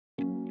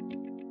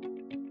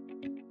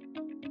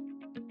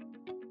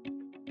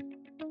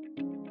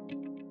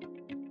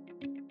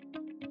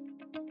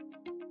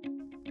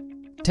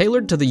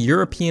Tailored to the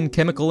European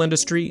chemical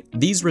industry,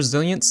 these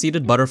resilient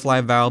seated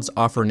butterfly valves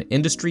offer an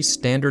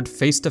industry-standard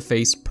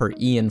face-to-face per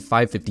EN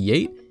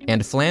 558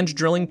 and flange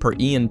drilling per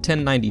EN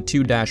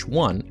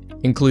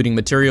 1092-1, including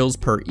materials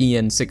per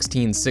EN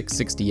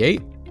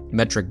 16668,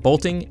 metric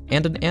bolting,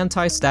 and an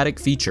anti-static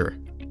feature.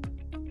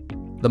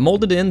 The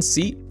molded-in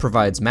seat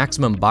provides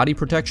maximum body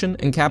protection,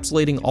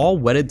 encapsulating all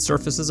wetted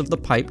surfaces of the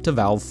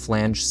pipe-to-valve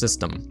flange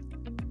system.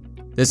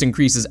 This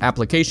increases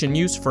application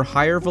use for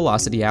higher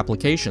velocity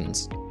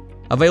applications.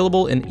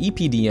 Available in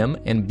EPDM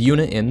and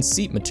Buna-in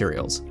seat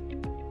materials.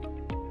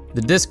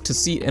 The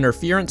disc-to-seat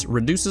interference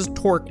reduces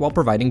torque while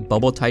providing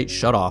bubble-tight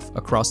shutoff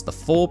across the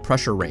full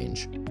pressure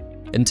range.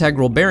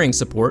 Integral bearing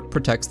support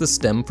protects the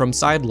stem from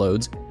side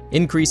loads,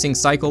 increasing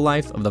cycle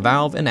life of the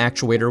valve and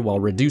actuator while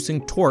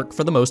reducing torque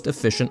for the most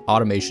efficient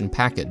automation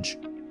package.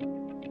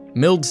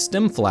 Milled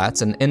stem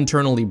flats and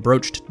internally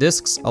broached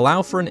discs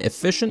allow for an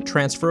efficient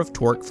transfer of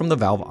torque from the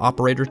valve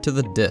operator to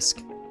the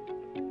disc.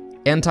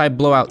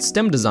 Anti-blowout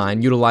stem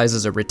design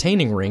utilizes a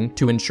retaining ring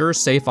to ensure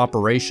safe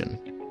operation.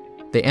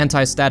 The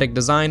anti-static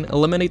design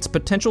eliminates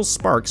potential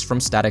sparks from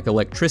static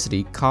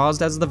electricity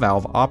caused as the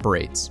valve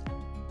operates.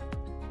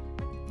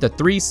 The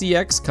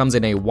 3CX comes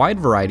in a wide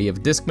variety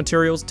of disc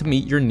materials to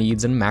meet your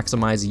needs and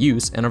maximize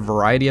use in a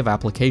variety of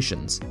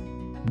applications.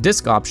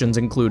 Disc options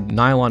include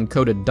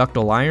nylon-coated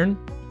ductile iron,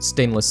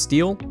 stainless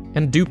steel,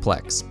 and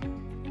duplex.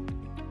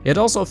 It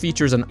also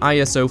features an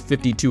ISO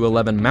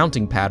 5211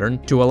 mounting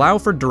pattern to allow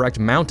for direct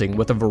mounting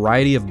with a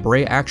variety of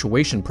Bray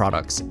actuation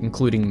products,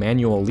 including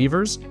manual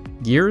levers,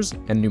 gears,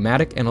 and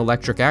pneumatic and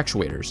electric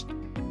actuators.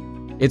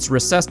 Its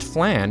recessed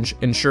flange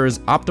ensures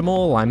optimal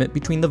alignment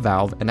between the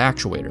valve and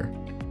actuator.